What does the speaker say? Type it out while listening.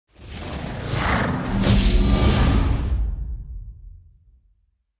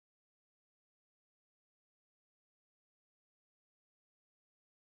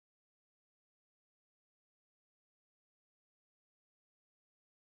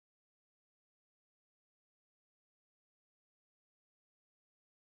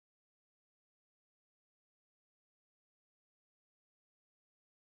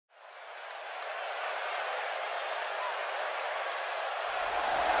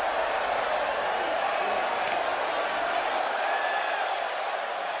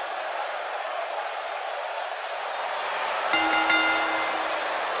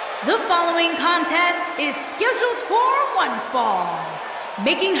The following contest is scheduled for one fall.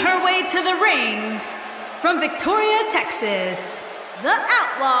 Making her way to the ring from Victoria, Texas, the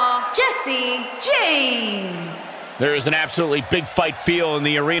Outlaw, Jessi James. There is an absolutely big fight feel in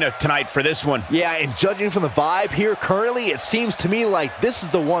the arena tonight for this one. Yeah, and judging from the vibe here currently, it seems to me like this is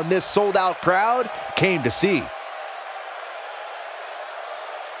the one this sold-out crowd came to see.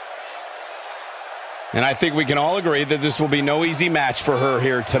 And I think we can all agree that this will be no easy match for her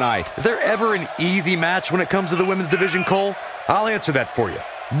here tonight. Is there ever an easy match when it comes to the women's division, Cole? I'll answer that for you.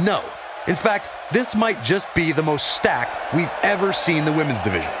 No. In fact, this might just be the most stacked we've ever seen the women's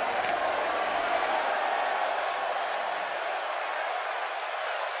division.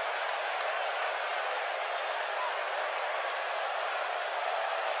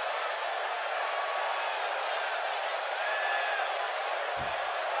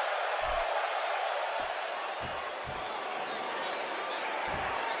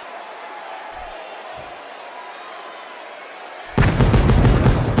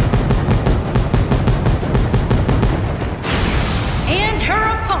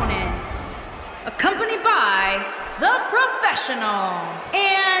 Accompanied by the Professional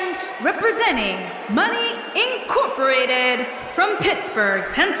and representing Money Incorporated from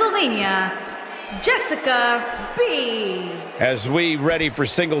Pittsburgh, Pennsylvania, Jessica B. As we ready for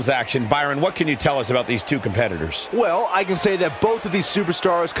singles action, Byron, what can you tell us about these two competitors? Well, I can say that both of these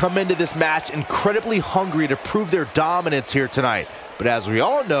superstars come into this match incredibly hungry to prove their dominance here tonight. But as we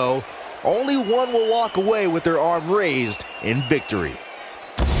all know, only one will walk away with their arm raised in victory.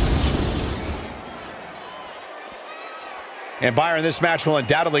 And Byron, this match will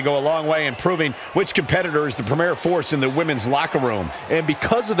undoubtedly go a long way in proving which competitor is the premier force in the women's locker room. And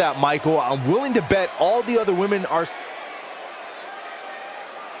because of that, Michael, I'm willing to bet all the other women are...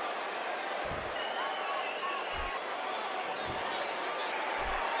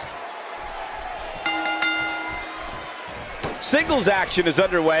 Singles action is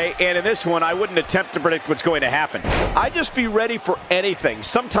underway, and in this one, I wouldn't attempt to predict what's going to happen. I'd just be ready for anything.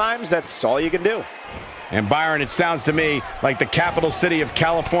 Sometimes that's all you can do. And Byron, it sounds to me like the capital city of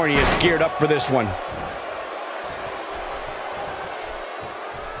California is geared up for this one.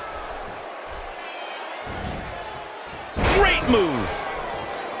 Great move.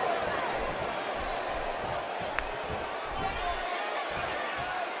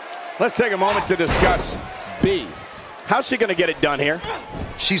 Let's take a moment to discuss B. How's she going to get it done here?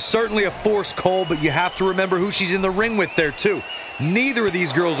 She's certainly a force, Cole, but you have to remember who she's in the ring with there, too. Neither of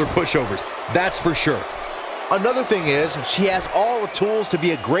these girls are pushovers, that's for sure. Another thing is, she has all the tools to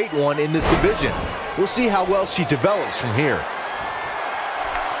be a great one in this division. We'll see how well she develops from here.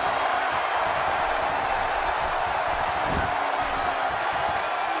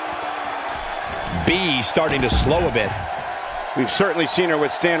 B starting to slow a bit. We've certainly seen her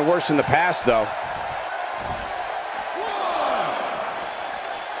withstand worse in the past, though.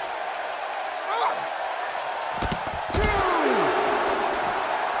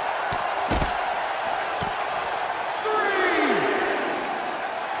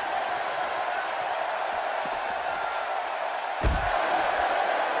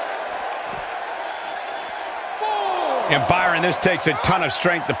 And Byron, this takes a ton of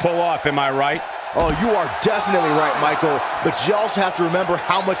strength to pull off, am I right? Oh, you are definitely right, Michael. But you also have to remember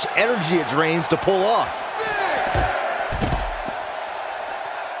how much energy it drains to pull off.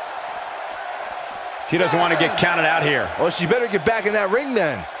 She doesn't want to get counted out here. Well, she better get back in that ring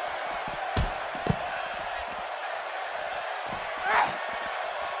then.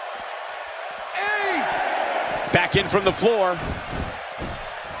 Back in from the floor.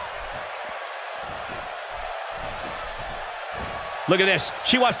 Look at this.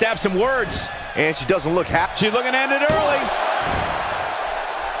 She wants to have some words. And she doesn't look happy. She's looking to end it early.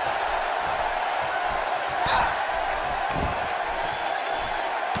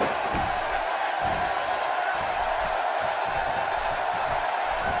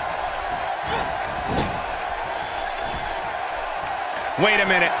 Wait a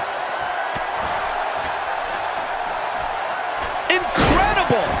minute.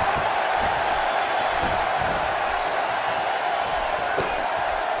 Incredible!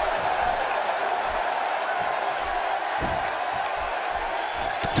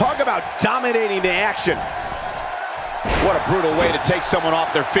 Talk about dominating the action. What a brutal way to take someone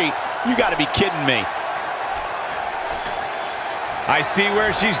off their feet. You got to be kidding me. I see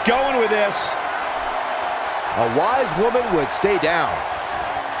where she's going with this. A wise woman would stay down.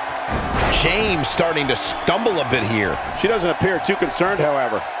 James starting to stumble a bit here. She doesn't appear too concerned,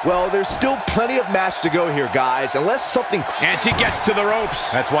 however. Well, there's still plenty of match to go here, guys, unless something... And she gets to the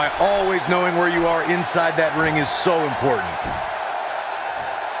ropes. That's why always knowing where you are inside that ring is so important.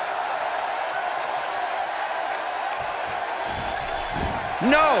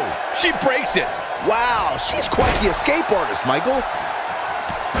 No, she breaks it. Wow, she's quite the escape artist, Michael.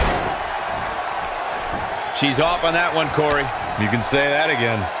 She's off on that one, Corey. You can say that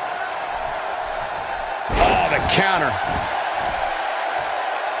again. Oh, the counter.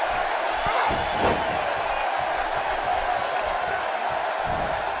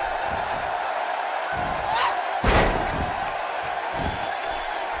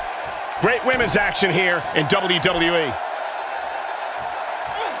 Great women's action here in WWE.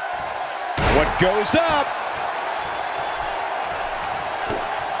 What goes up?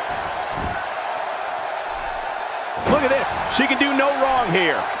 Look at this. She can do no wrong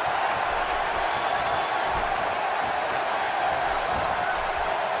here.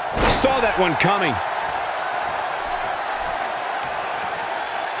 Saw that one coming.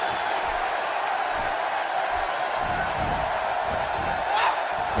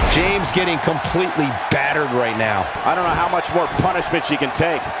 James getting completely battered right now. I don't know how much more punishment she can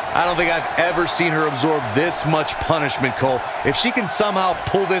take. I don't think I've ever seen her absorb this much punishment, Cole. If she can somehow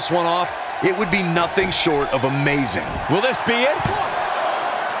pull this one off, it would be nothing short of amazing. Will this be it?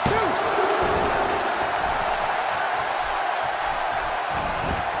 1,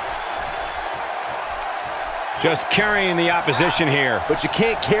 2. Just carrying the opposition here. But you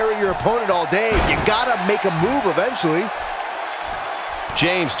can't carry your opponent all day. You gotta make a move eventually.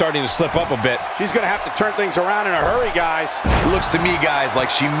 James starting to slip up a bit. She's going to have to turn things around in a hurry, guys. It looks to me, guys, like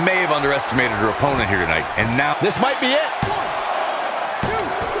she may have underestimated her opponent here tonight. And now this might be it. 1,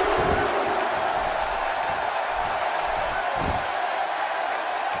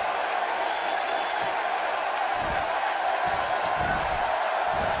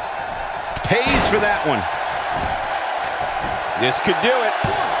 2. Pays for that one. This could do it.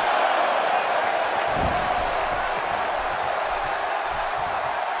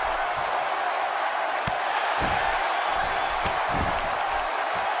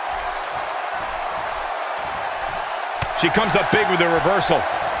 She comes up big with a reversal.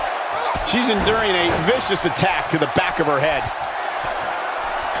 She's enduring a vicious attack to the back of her head.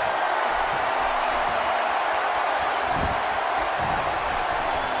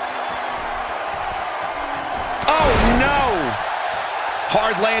 Oh, no!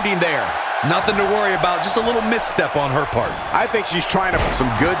 Hard landing there. nothing to worry about, just a little misstep on her part. I think she's trying to... Some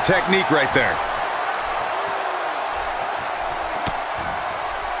good technique right there.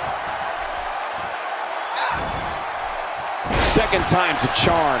 Second time's a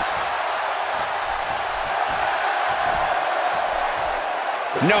charm.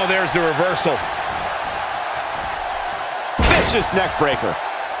 No, there's the reversal. Vicious neck breaker.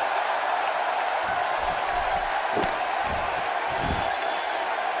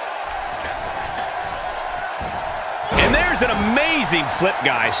 And there's an amazing flip,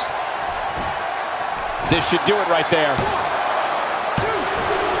 guys. This should do it right there.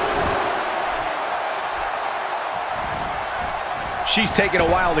 She's taking a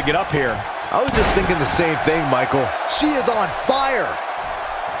while to get up here. I was just thinking the same thing, Michael. She is on fire.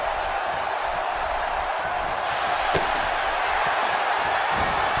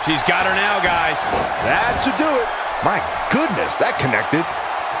 She's got her now, guys. That should do it. My goodness, that connected.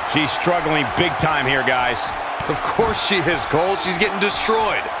 She's struggling big time here, guys. Of course she is, Cole. She's getting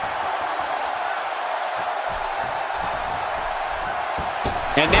destroyed.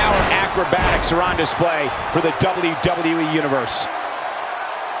 And now her acrobatics are on display for the WWE Universe.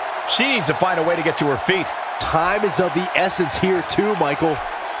 She needs to find a way to get to her feet. Time is of the essence here too, Michael.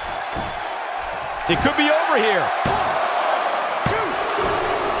 It could be over here.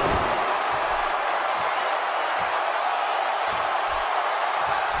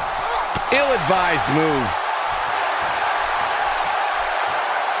 1, 2. Ill-advised move.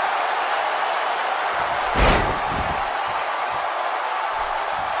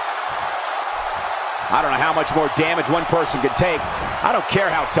 I don't know how much more damage one person could take. I don't care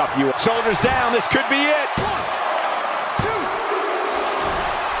how tough you are. Shoulders down, this could be it. 1,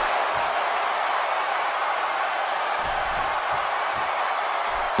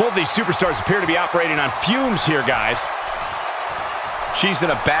 2. Both these superstars appear to be operating on fumes here, guys. She's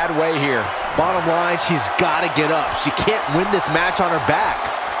in a bad way here. Bottom line, she's got to get up. She can't win this match on her back.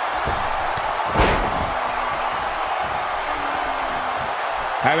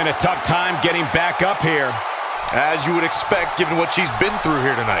 Having a tough time getting back up here. As you would expect, given what she's been through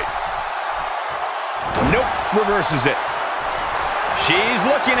here tonight. Nope, reverses it. She's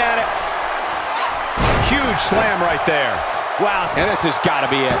looking at it. Huge slam right there. Wow, and this has got to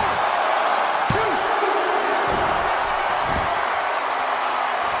be it. 2.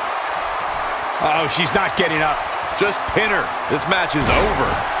 Oh, she's not getting up. Just pin her. This match is over.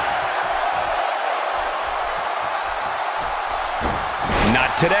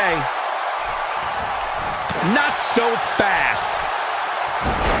 today. Not so fast.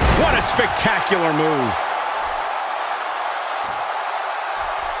 What a spectacular move.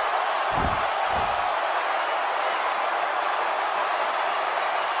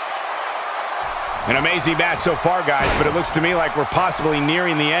 An amazing match so far, guys, but it looks to me like we're possibly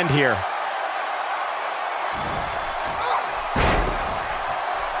nearing the end here.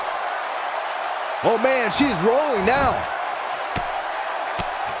 Oh man, she's rolling now.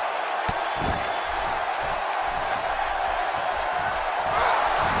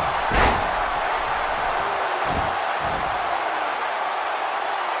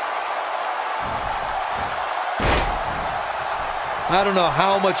 I don't know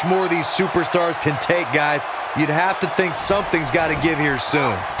how much more these superstars can take, guys. You'd have to think something's got to give here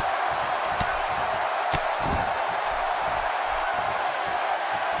soon.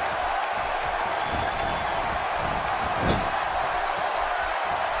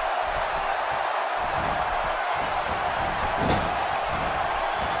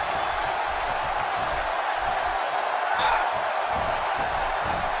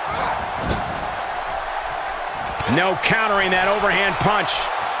 No countering that overhand punch.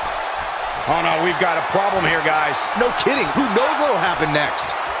 Oh no, we've got a problem here, guys. No kidding. Who knows what'll happen next?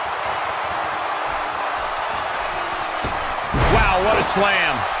 Wow, what a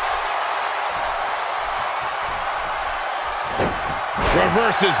slam.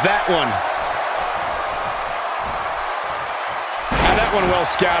 Reverses that one. Now that one well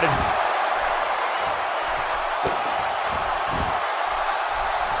scouted.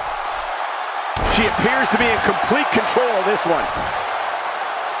 She appears to be in complete control of this one.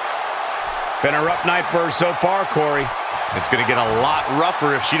 Been a rough night for her so far, Corey. It's going to get a lot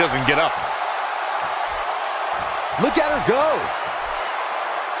rougher if she doesn't get up. Look at her go.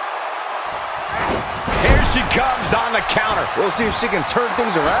 Here she comes on the counter. We'll see if she can turn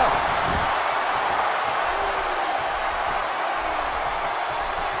things around.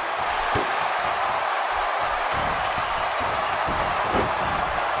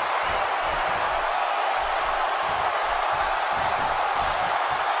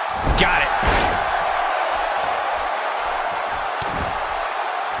 Got it.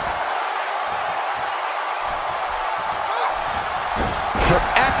 Her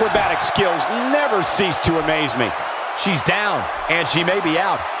acrobatic skills never cease to amaze me. She's down, and she may be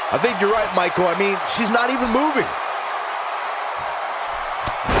out. I think you're right, Michael. I mean, she's not even moving.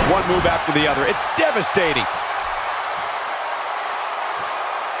 One move after the other. It's devastating.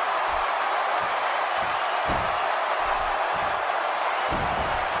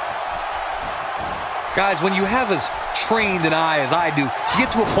 Guys, when you have as trained an eye as I do, you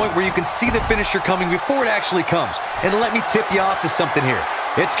get to a point where you can see the finisher coming before it actually comes. And let me tip you off to something here.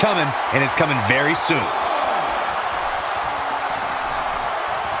 It's coming, and it's coming very soon.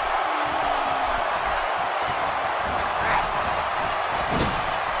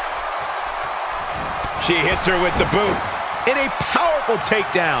 She hits her with the boot. In a powerful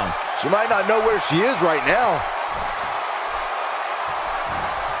takedown. She might not know where she is right now.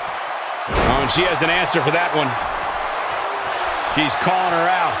 Oh, and she has an answer for that one. She's calling her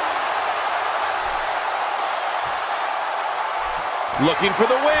out. Looking for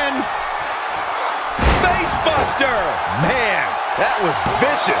the win. Face buster. Man, that was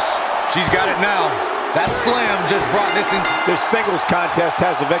vicious. She's got it now. That slam just brought this in. This singles contest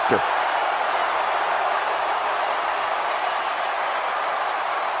has a victor.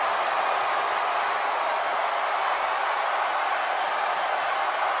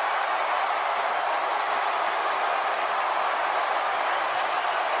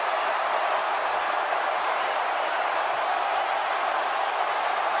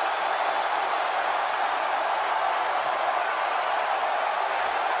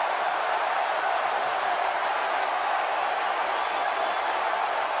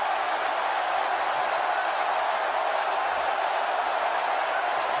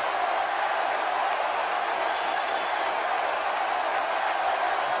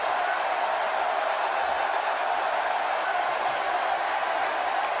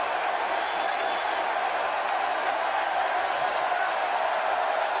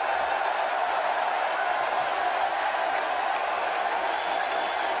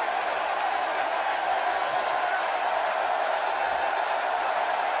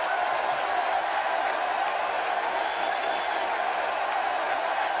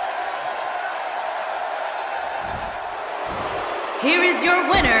 Here is your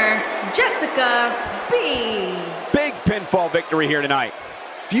winner, Jessica B. Big pinfall victory here tonight.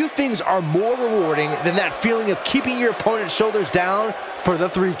 Few things are more rewarding than that feeling of keeping your opponent's shoulders down for the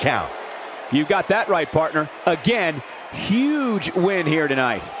 3 count. You got that right, partner. Again, Huge win here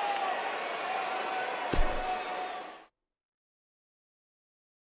tonight.